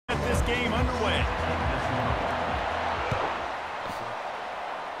game underway.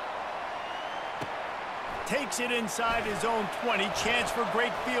 Takes it inside his own 20. Chance for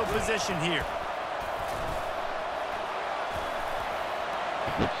great field position here.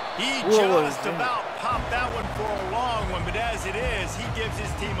 He just about popped that one for a long one, but as it is, he gives his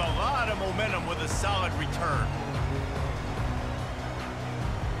team a lot of momentum with a solid return.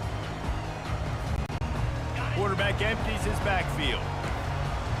 Quarterback empties his backfield.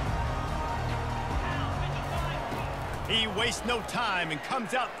 He wastes no time and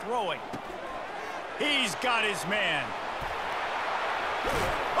comes out throwing. He's got his man.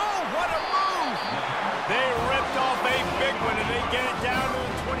 Oh, what a move! They ripped off a big one, and they get it down to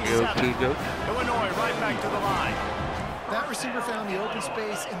the 27. Illinois right back to the line. That receiver found the open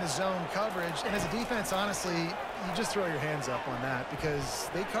space in the zone coverage, and as a defense, honestly, you just throw your hands up on that because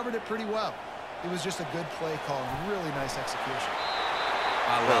they covered it pretty well. It was just a good play call and really nice execution.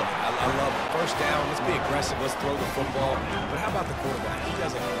 I love it. I love it. First down, let's be aggressive. Let's throw the football. But how about the quarterback? He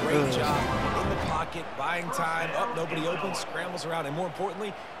does a great job in the pocket, buying time. Up, nobody open, scrambles around, and more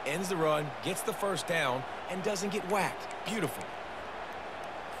importantly, ends the run, gets the first down, and doesn't get whacked. Beautiful.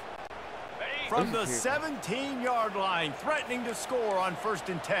 From the 17-yard line, threatening to score on 1st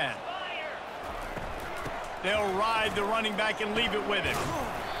and 10. They'll ride the running back and leave it with him.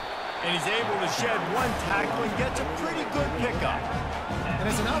 And he's able to shed one tackle and gets a pretty good pickup. And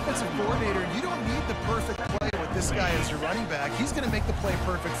as an offensive coordinator, you don't need the perfect play with this guy as your running back. He's going to make the play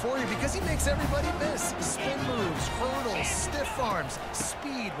perfect for you because he makes everybody miss. Spin moves, hurdles, stiff arms,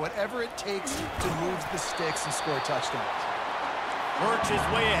 speed, whatever it takes to move the sticks and score touchdowns. Birch is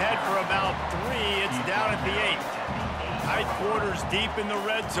way ahead for about 3. It's down at the 8. Tight quarters deep in the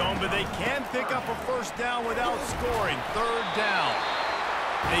red zone, but they can pick up a first down without scoring. 3rd down.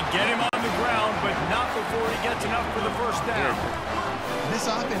 They get him on the ground, but not before he gets enough for the first down. This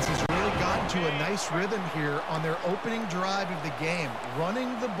offense has really gotten to a nice rhythm here on their opening drive of the game.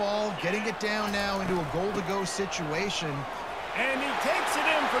 Running the ball, getting it down now into a goal-to-go situation. And he takes it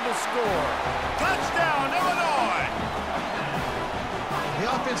in for the score. Touchdown, Illinois! The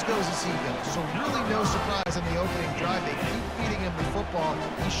offense goes as he goes, so really no surprise on the opening drive. They keep feeding him the football.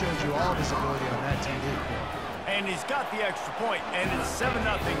 He shows you all of his ability on that TV. And he's got the extra point, and it's 7-0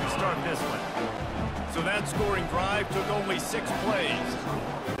 to start this one. So that scoring drive took only 6 plays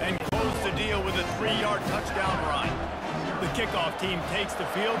and closed the deal with a 3-yard touchdown run. The kickoff team takes the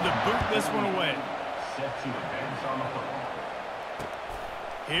field to boot this one away.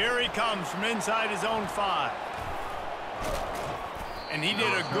 Here he comes from inside his own 5. And he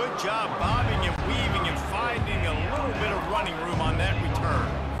did a good job bobbing and weaving and finding a little bit of running room on that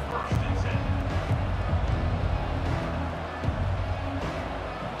return.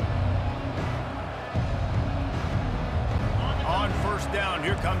 On 1st down,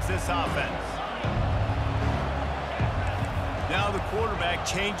 here comes this offense. Now the quarterback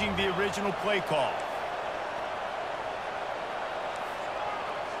changing the original play call.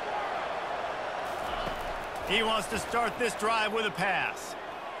 He wants to start this drive with a pass.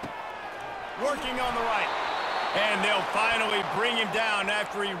 Working on the right. And they'll finally bring him down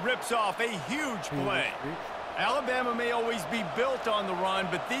after he rips off a huge play. Alabama may always be built on the run,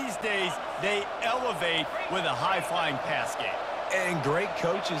 but these days they elevate with a high-flying pass game. And great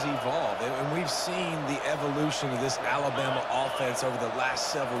coaches evolve, and we've seen the evolution of this Alabama offense over the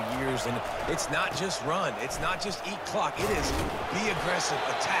last several years, and it's not just run, it's not just eat clock, it is be aggressive,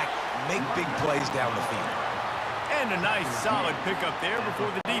 attack, make big plays down the field. And a nice solid pickup there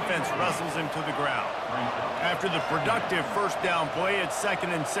before the defense wrestles him to the ground. After the productive first down play, it's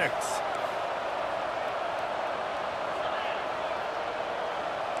 2nd and 6.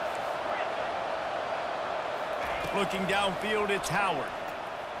 Looking downfield, it's Howard.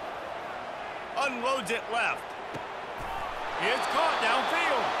 Unloads it left. It's caught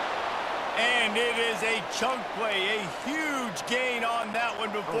downfield. And it is a chunk play, a huge gain on that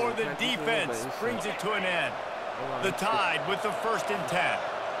one before the defense brings it to an end. The Tide with the 1st and 10.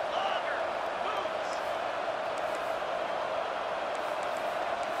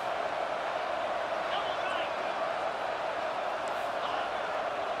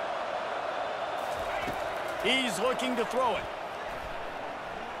 He's looking to throw it.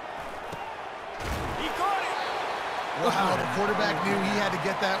 He caught it. Wow, the quarterback knew he had to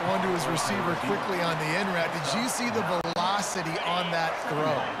get that one to his receiver quickly on the in route. Did you see the velocity on that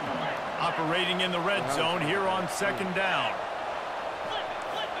throw? Operating in the red zone here on 2nd down.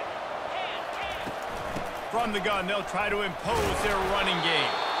 From the gun, they'll try to impose their running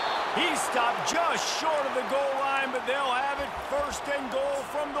game. He stopped just short of the goal line, but they'll have it 1st and goal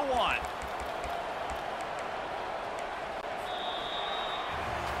from the 1.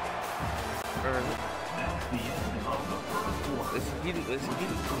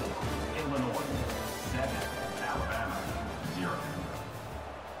 Illinois 7, Alabama 0.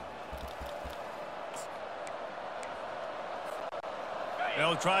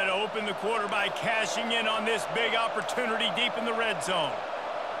 They'll try to open the quarter by cashing in on this big opportunity deep in the red zone.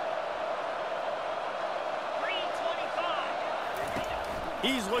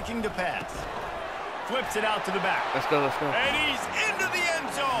 He's looking to pass. Flips it out to the back. Let's go, let's go. And he's into the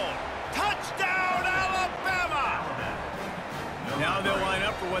end zone. Touchdown, Alabama! Now they'll line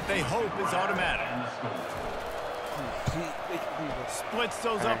up for what they hope is automatic. Splits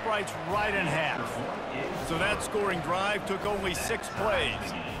those uprights right in half. So that scoring drive took only 6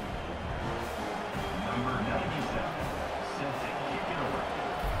 plays. Number 97, set to kick it over.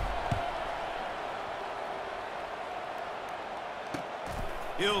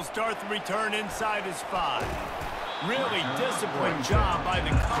 He'll start the return inside his 5. Really disciplined job by the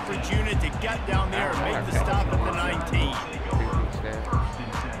coverage unit to get down there and make the stop at the 19.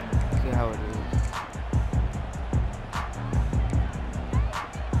 See how it is.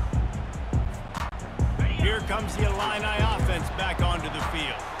 Here comes the Illini offense back onto the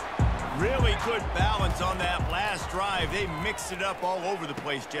field. Really good balance on that last drive. They mixed it up all over the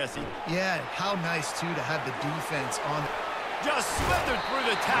place, Jesse. Yeah, how nice, too, to have the defense on. Just slithered through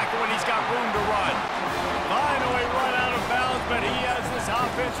the tackle and he's got room to run. Finally run out of bounds, but he has this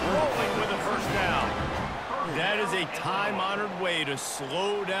offense rolling with a first down. That is a time-honored way to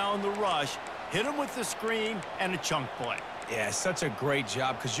slow down the rush, hit him with the screen, and a chunk play. Yeah, such a great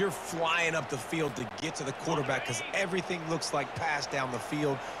job because you're flying up the field to get to the quarterback because everything looks like pass down the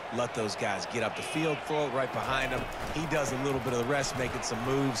field. Let those guys get up the field, throw it right behind him. He does a little bit of the rest, making some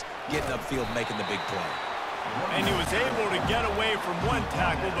moves, getting upfield, making the big play. And he was able to get away from one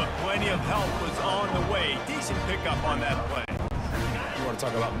tackle, but plenty of help was on the way. Decent pickup on that play. You want to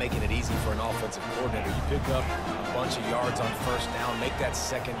talk about making it easy for an offensive coordinator. You pick up a bunch of yards on first down, make that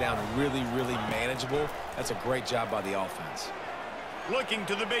second down really, really manageable. That's a great job by the offense. Looking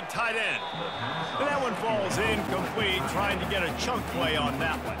to the big tight end. And that one falls incomplete, trying to get a chunk play on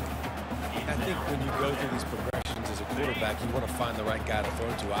that one. I think when you go through these progressions as a quarterback, you want to find the right guy to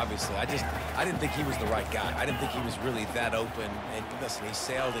throw to, obviously. I didn't think he was the right guy. I didn't think he was really that open. And listen, he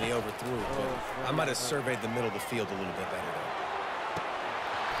sailed and he overthrew it. But I might have surveyed the middle of the field a little bit better, though.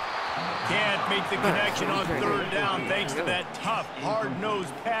 Can't make the connection on third down thanks to that tough,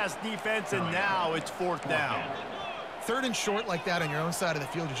 hard-nosed pass defense, and now it's fourth down. Third and short like that on your own side of the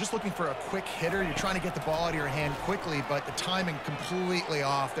field, you're just looking for a quick hitter. You're trying to get the ball out of your hand quickly, but the timing completely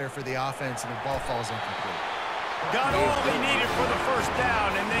off there for the offense, and the ball falls incomplete. Got all he needed for the first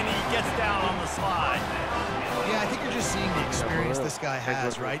down, and then he gets down on the slide. Yeah, I think you're just seeing the experience this guy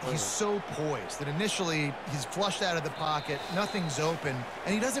has, right? He's so poised that initially he's flushed out of the pocket, nothing's open,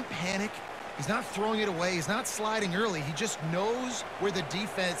 and he doesn't panic. He's not throwing it away. He's not sliding early. He just knows where the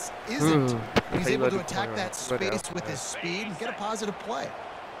defense isn't. He's able to attack that space with his speed and get a positive play.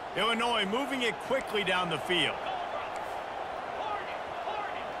 Illinois moving it quickly down the field.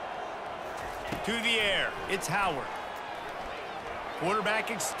 To the air, it's Howard.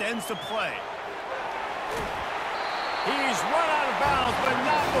 Quarterback extends the play. He's run out of bounds, but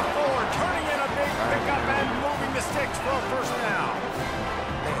not before. Turning in a big pickup and moving the sticks for a first down.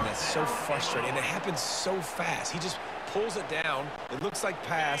 Man, that's so frustrating. And it happens so fast. He just pulls it down. It looks like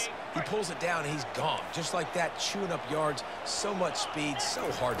pass. He pulls it down, and he's gone. Just like that, chewing up yards. So much speed,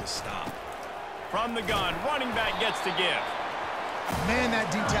 so hard to stop. From the gun, running back gets to give. Man, that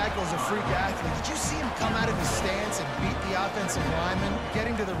D tackle is a freak athlete. Did you see him come out of his stance and beat the offensive lineman,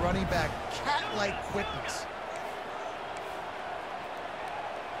 getting to the running back? Cat-like quickness.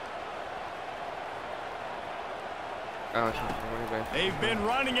 They've been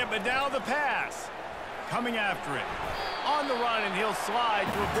running it, but now the pass. Coming after it. On the run, and he'll slide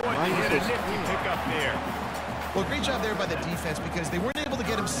to avoid the hit. A nifty pickup there. Well, great job there by the defense because they weren't able to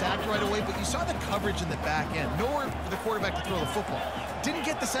get him sacked right away, but you saw the coverage in the back end. Nowhere for the quarterback to throw the football. Didn't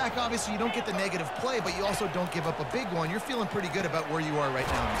get the sack, obviously. You don't get the negative play, but you also don't give up a big one. You're feeling pretty good about where you are right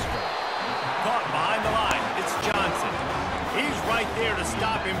now in this drive. Caught behind the line. It's Johnson. He's right there to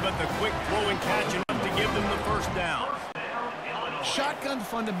stop him, but the quick throw and catch enough to give them the first down. Shotgun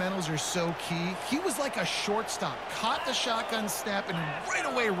fundamentals are so key. He was like a shortstop. Caught the shotgun snap and right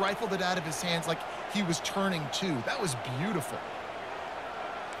away rifled it out of his hands like he was turning too. That was beautiful.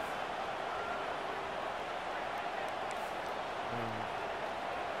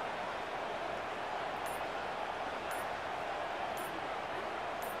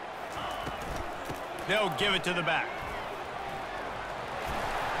 They'll give it to the back.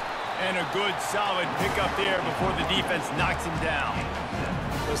 And a good, solid pickup there before the defense knocks him down.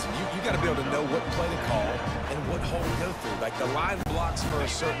 listen, you got to be able to know what play to call and what hole to go through. Like the line blocks for a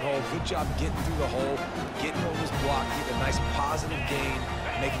certain hole. Good job getting through the hole, getting what was blocked, getting a nice positive gain,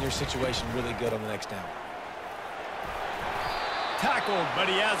 making your situation really good on the next down. Tackled,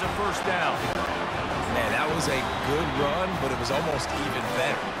 but he has a first down. Man, that was a good run, but it was almost even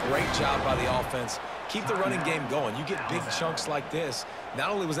better. Great job by the offense. Keep the running game going. You get big chunks like this.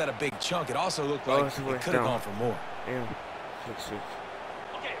 Not only was that a big chunk, it also looked like it could have gone for more.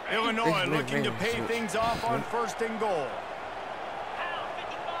 Illinois looking to pay things off on 1st and goal.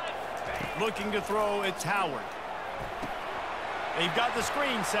 Looking to throw, it's Howard. They've got the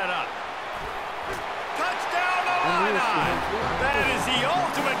screen set up. Touchdown, Illini! That is the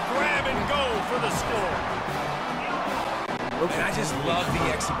ultimate grab and go for the score. And I just love the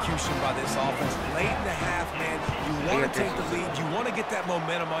execution by this offense. Late in the half, man, you want to take the lead. You want to get that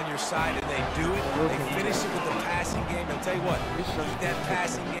momentum on your side, and they do it. They finish it with the passing game. I'll tell you what, keep that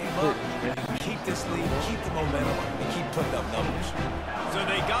passing game up. Keep this lead, keep the momentum, and keep putting up numbers. So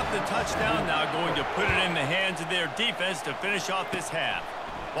they got the touchdown, now going to put it in the hands of their defense to finish off this half.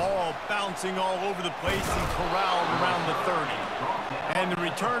 Ball bouncing all over the place and corralled around the 30. And the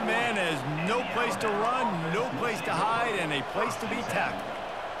return man has no place to run, no place to hide, and a place to be tackled.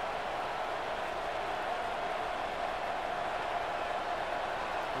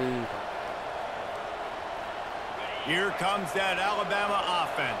 Here comes that Alabama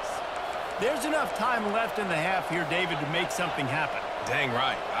offense. There's enough time left in the half here, David, to make something happen. Dang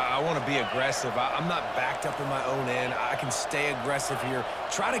right. I want to be aggressive. I'm not backed up in my own end. I can stay aggressive here.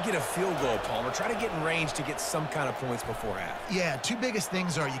 Try to get a field goal, Palmer. Try to get in range to get some kind of points before half. Yeah, two biggest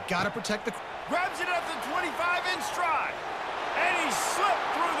things are you got to protect the... Grabs it at the 25 in stride. And he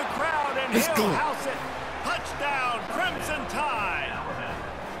slipped through the crowd and he'll house it. Touchdown, Crimson Tide.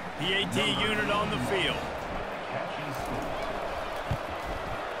 PAT unit on the field.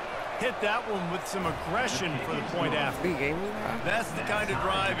 Hit that one with some aggression for the point after. That's the kind of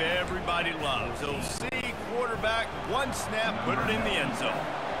drive everybody loves. They'll see quarterback, one snap, put it in the end zone.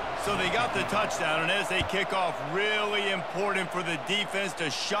 So they got the touchdown, and as they kick off, really important for the defense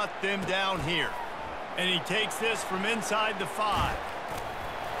to shut them down here. And he takes this from inside the 5.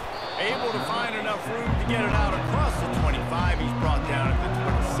 Able to find enough room to get it out across the 25. He's brought down at the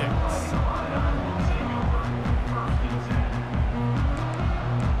 26.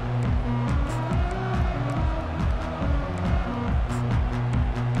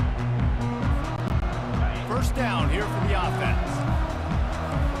 First down here for the offense.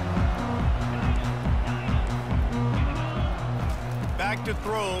 Back to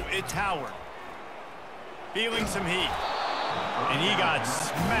throw, it's Howard. Feeling some heat. And he got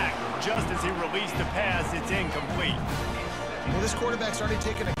smacked just as he released the pass. It's incomplete. Well, this quarterback's already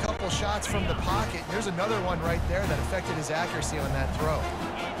taken a couple shots from the pocket. There's another one right there that affected his accuracy on that throw.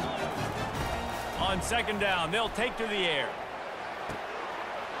 On 2nd down, they'll take to the air.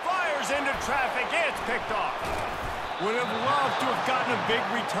 Fires into traffic. It's picked off. Would have loved to have gotten a big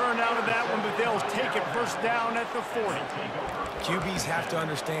return out of that one, but they'll take it first down at the 40. QBs have to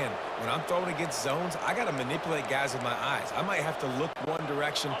understand, when I'm throwing against zones, I got to manipulate guys with my eyes. I might have to look one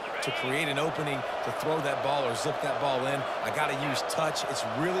direction to create an opening to throw that ball or zip that ball in. I got to use touch. It's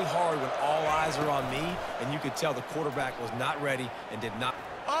really hard when all eyes are on me, and you could tell the quarterback was not ready and did not.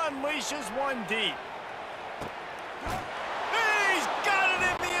 Unleashes one deep. He's got it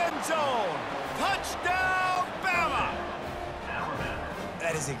in the end zone. Touchdown, Bama.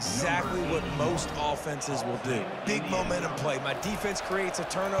 That is exactly what most offenses will do. Big momentum play. My defense creates a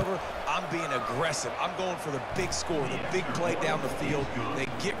turnover. I'm being aggressive. I'm going for the big score, the big play down the field. They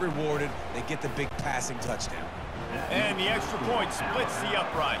get rewarded. They get the big passing touchdown. And the extra point splits the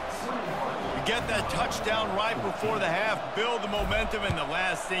uprights. You get that touchdown right before the half, build the momentum, and the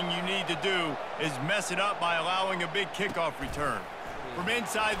last thing you need to do is mess it up by allowing a big kickoff return. From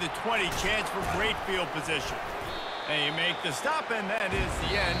inside the 20, chance for great field position. They make the stop, and that is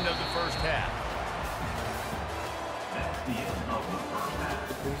the end of the first half. That's the end of the first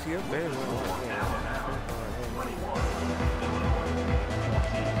half.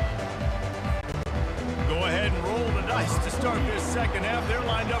 Go ahead and roll the dice to start this second half. They're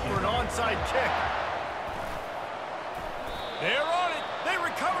lined up for an onside kick. They're on it. They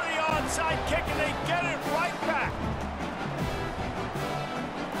recover the onside kick, and they get it right back.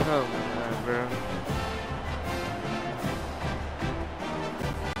 Oh, my God, bro.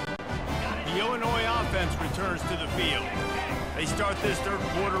 The Illinois offense returns to the field. They start this third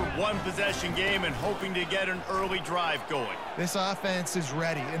quarter one-possession game and hoping to get an early drive going. This offense is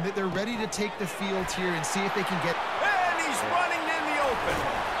ready, and they're ready to take the field here and see if they can get... And he's running in the open.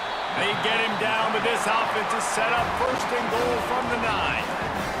 They get him down, but this offense is set up 1st and goal from the 9.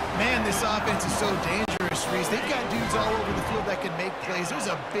 this offense is so dangerous, Reese. They've got dudes all over the field that can make plays. There's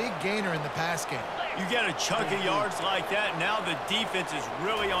a big gainer in the pass game. You get a chunk of yards like that, now the defense is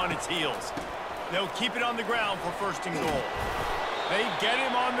really on its heels. They'll keep it on the ground for first and goal. They get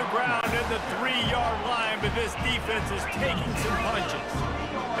him on the ground at the 3-yard line, but this defense is taking some punches.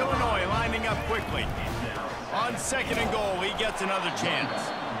 Illinois lining up quickly. On second and goal, he gets another chance.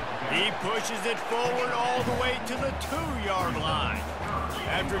 He pushes it forward all the way to the 2-yard line.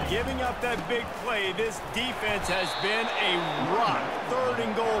 After giving up that big play, this defense has been a rock. Third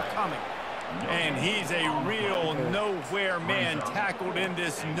and goal coming. And he's a real nowhere man tackled in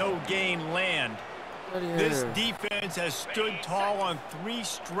this no-gain land. This defense has stood tall on 3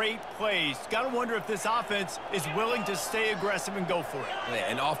 straight plays. Got to wonder if this offense is willing to stay aggressive and go for it.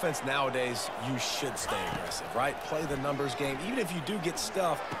 Yeah, in offense nowadays, you should stay aggressive, right? Play the numbers game. Even if you do get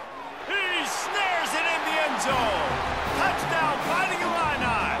stuffed. He snares it in the end zone. Touchdown, Fighting Illini.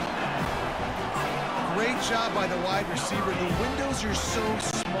 Great job by the wide receiver. The windows are so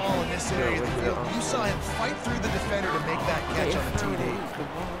small in this area of the field. You saw him fight through the defender to make that catch on a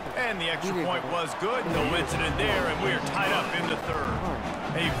TD. And the extra point was good. No incident there, and we're tied up in the third.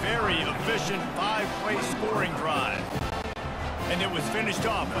 A very efficient 5-play scoring drive. And it was finished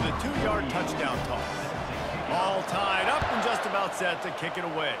off with a 2-yard touchdown toss. All tied up and just about set to kick it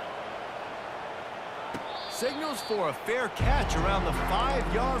away. Signals for a fair catch around the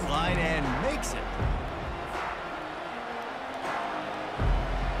 5-yard line and makes it.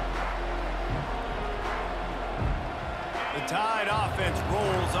 The Tide offense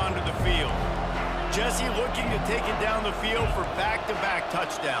rolls onto the field. Jesse looking to take it down the field for back-to-back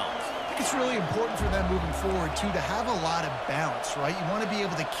touchdowns. I think it's really important for them moving forward, too, to have a lot of bounce, right? You want to be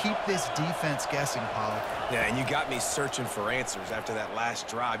able to keep this defense guessing, Pollock. Yeah, and you got me searching for answers after that last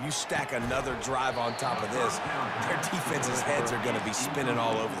drive. You stack another drive on top of this, their defense's heads are going to be spinning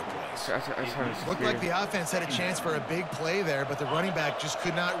all over the place. Looked like the offense had a chance for a big play there, but the running back just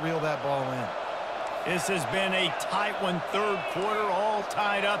could not reel that ball in. This has been a tight one, third quarter, all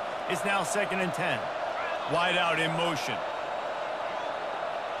tied up. It's now 2nd and 10. Wide out in motion.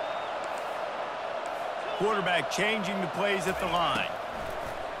 Quarterback changing the plays at the line.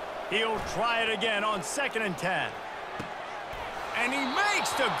 He'll try it again on 2nd and 10. And he makes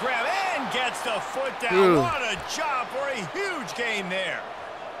the grab and gets the foot down. What a job for a huge gain there.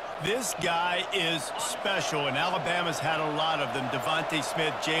 This guy is special, and Alabama's had a lot of them. Devontae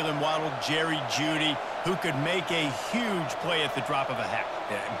Smith, Jalen Waddle, Jerry Jeudy, who could make a huge play at the drop of a hat.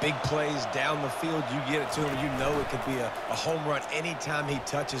 Yeah, big plays down the field, you get it to him, you know it could be a home run anytime he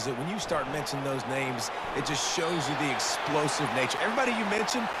touches it. When you start mentioning those names, it just shows you the explosive nature. Everybody you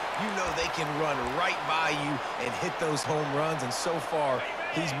mentioned, you know they can run right by you and hit those home runs, and so far,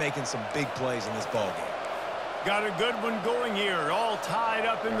 he's making some big plays in this ballgame. Got a good one going here. All tied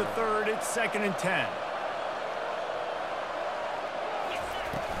up in the third. It's 2nd and 10.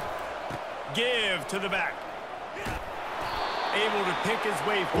 Give to the back. Able to pick his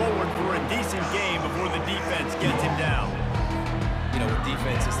way forward for a decent game before the defense gets him down. You know, with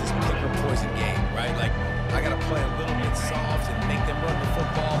defense, it's this pick or poison game, right? Like, I got to play a little bit soft and make them run the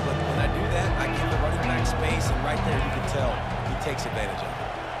football, but when I do that, I give the running back space, and right there you can tell he takes advantage of it.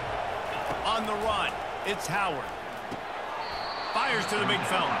 On the run. It's Howard. Fires to the big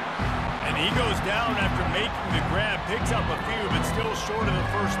fella. And he goes down after making the grab. Picks up a few, but still short of the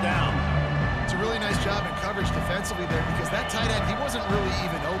first down. It's a really nice job in coverage defensively there because that tight end, he wasn't really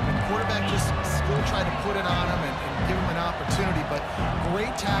even open. Quarterback just still tried to put it on him and give him an opportunity, but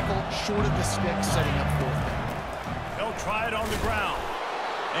great tackle, short of the stick, setting up 4th down. They'll try it on the ground.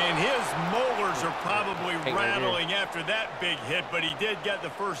 And his molars are probably rattling after that big hit, but he did get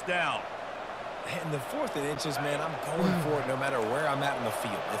the first down. In the 4th and inches, man, I'm going for it no matter where I'm at in the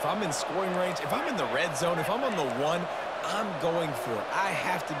field. If I'm in scoring range, if I'm in the red zone, if I'm on the 1, I'm going for it. I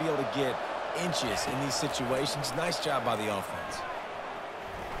have to be able to get inches in these situations. Nice job by the offense.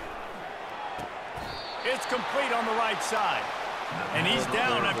 It's complete on the right side. And he's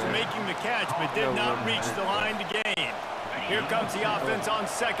down after making the catch, but did not reach the line to gain. Here comes the offense on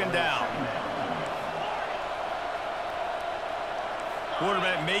 2nd down.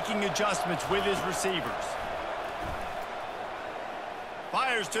 Quarterback making adjustments with his receivers.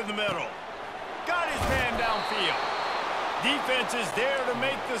 Fires to the middle. Got his man downfield. Defense is there to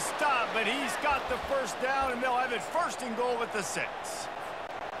make the stop, but he's got the first down, and they'll have it 1st and goal at the 6.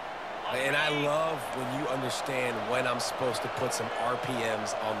 And I love when you understand when I'm supposed to put some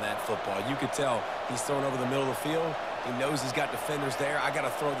RPMs on that football. You could tell he's throwing over the middle of the field. He knows he's got defenders there. I got to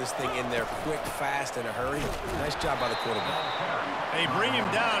throw this thing in there quick, fast, in a hurry. Nice job by the quarterback. They bring him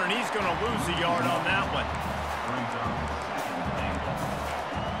down, and he's going to lose a yard on that one.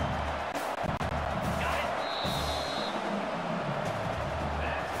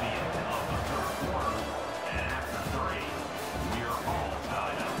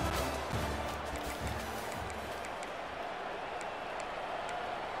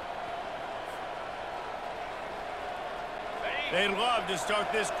 They'd love to start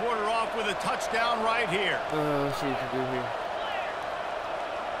this quarter off with a touchdown right here. Let's see what you can do here.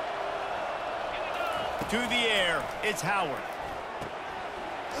 To the air, it's Howard.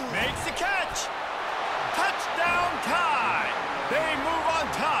 Makes the catch. Touchdown tie. They move on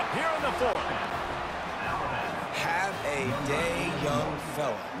top here in the fourth. Have a day, young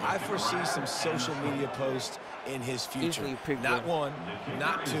fella. I foresee some social media posts in his future. Not one,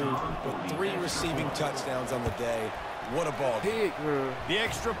 not two, but 3 receiving touchdowns on the day. What a ball game. The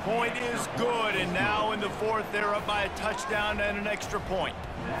extra point is good, and now in the fourth, they're up by a touchdown and an extra point.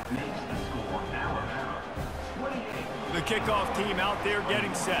 The kickoff team out there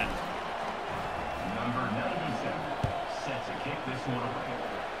getting set. Number 97 set to kick this one away.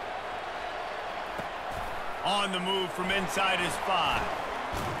 On the move from inside his 5.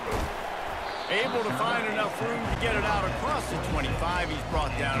 Able to find enough room to get it out across the 25. He's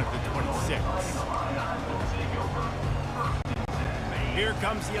brought down at the 26. Here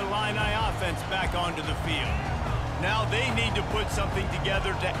comes the Illini offense back onto the field. Now they need to put something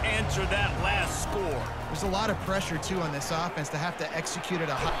together to answer that last score. There's a lot of pressure, too, on this offense to have to execute at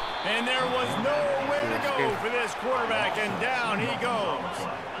a high... And there was nowhere to go for this quarterback, and down he goes.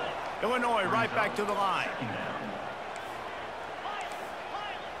 Illinois right back to the line.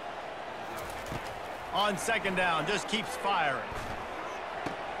 On second down, just keeps firing.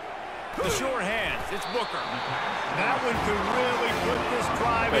 The sure hands, it's Booker. That one could really put this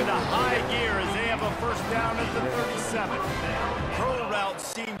drive into high gear as they have a first down at the 37. Curl route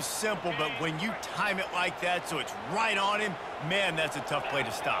seems simple, but when you time it like that so it's right on him, man, that's a tough play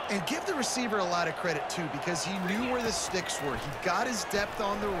to stop. And give the receiver a lot of credit, too, because he knew where the sticks were. He got his depth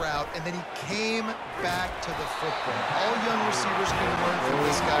on the route, and then he came back to the football. All young receivers can learn from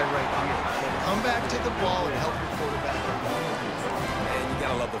this guy right here. Come back to the ball and help your quarterback. And you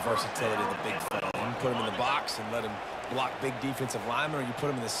got to love the versatility of the big fella. You put him in the box and let him block big defensive linemen, or you put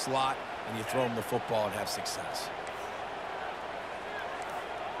him in the slot and you throw him the football and have success.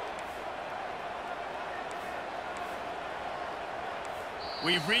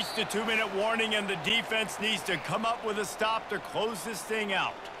 We've reached the 2-minute warning, and the defense needs to come up with a stop to close this thing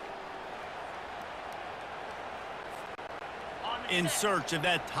out. In search of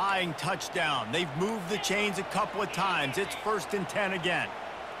that tying touchdown. They've moved the chains a couple of times. It's 1st and 10 again.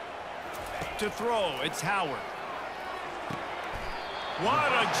 To throw, it's Howard.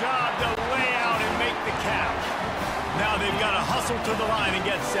 What a job to lay out and make the catch. Now they've got to hustle to the line and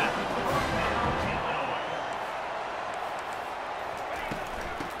get set.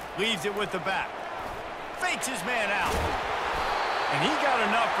 Leaves it with the back. Fakes his man out. And he got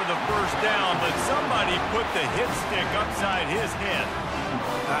enough for the first down, but somebody put the hit stick upside his head.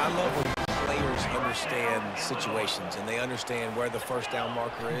 I love when players understand situations, and they understand where the first down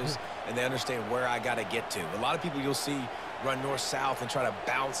marker is, and they understand where I got to get to. A lot of people you'll see run north-south and try to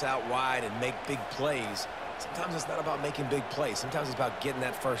bounce out wide and make big plays. Sometimes it's not about making big plays. Sometimes it's about getting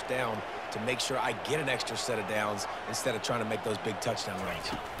that first down to make sure I get an extra set of downs instead of trying to make those big touchdown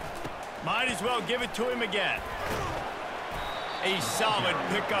runs. Might as well give it to him again. A solid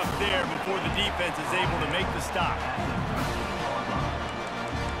pickup there before the defense is able to make the stop.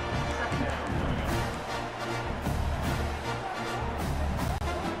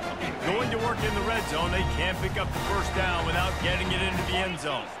 Going to work in the red zone, they can't pick up the first down without getting it into the end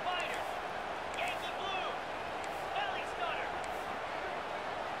zone.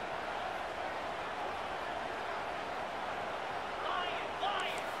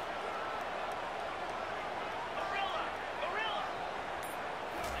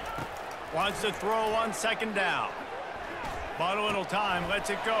 Wants to throw on second down. Bought a little time, lets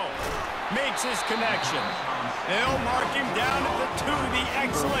it go. Makes his connection. They'll mark him down at the 2. The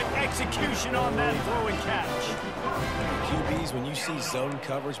excellent execution on that throw and catch. QBs, when you see zone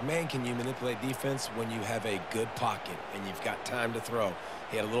coverage, man, can you manipulate defense when you have a good pocket and you've got time to throw.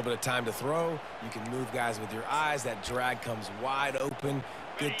 He had a little bit of time to throw. You can move guys with your eyes. That drag comes wide open.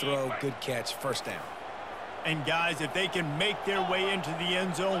 Good throw, good catch, first down. And guys, if they can make their way into the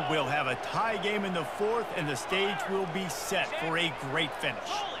end zone, we'll have a tie game in the 4th, and the stage will be set for a great finish.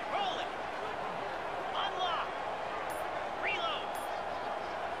 Roll it. Unlock. Reload.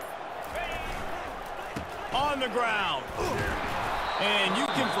 On the ground. And you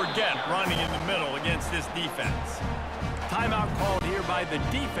can forget running in the middle against this defense. Timeout called here by the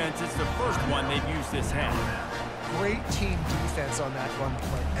defense. It's the first one they've used this half. Great team defense on that run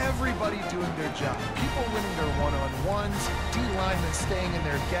play. Everybody doing their job. People winning their one-on-ones, D linemen staying in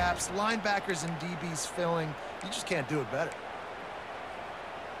their gaps, linebackers and DBs filling. You just can't do it better.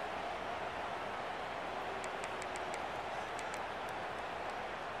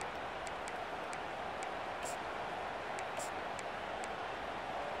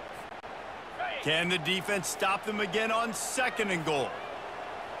 Can the defense stop them again on 2nd and goal?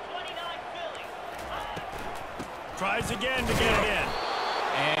 29 Philly. Tries again to get it in.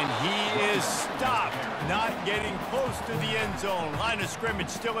 And he is stopped, not getting close to the end zone. Line of scrimmage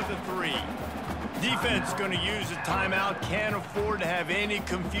still at the 3. Defense going to use a timeout. Can't afford to have any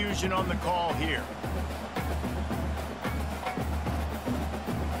confusion on the call here.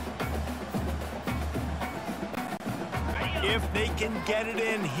 If they can get it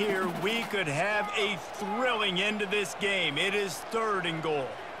in here, we could have a thrilling end to this game. It is 3rd and goal.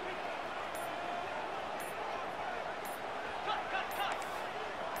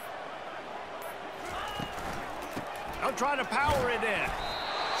 They'll try to power it in.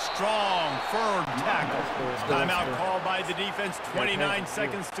 Strong, firm tackle. Timeout called by the defense, 29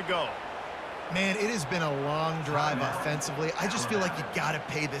 seconds to go. Man, it has been a long drive offensively. I just feel like you got to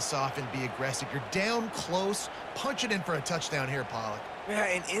pay this off and be aggressive. You're down close. Punch it in for a touchdown here, Pollock. Yeah,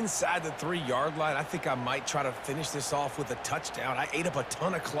 and inside the 3-yard line, I think I might try to finish this off with a touchdown. I ate up a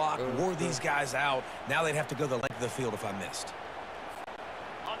ton of clock, wore these guys out. Now they'd have to go the length of the field if I missed.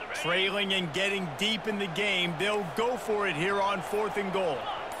 Trailing and getting deep in the game, they'll go for it here on 4th and goal.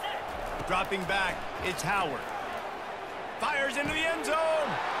 Dropping back, it's Howard. Fires into the end zone.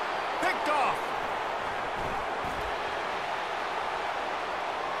 Picked off.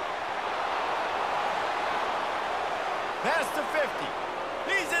 Past the 50.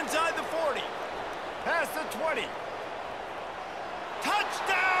 He's inside the 40. Past the 20.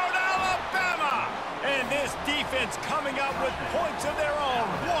 Touchdown, Alabama! And this defense coming up with points of their own.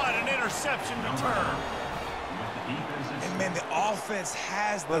 What an interception return. And, man, the offense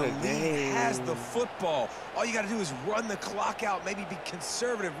has the lead, has the football. All you got to do is run the clock out, maybe be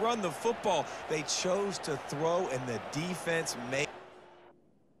conservative, run the football. They chose to throw, and the defense made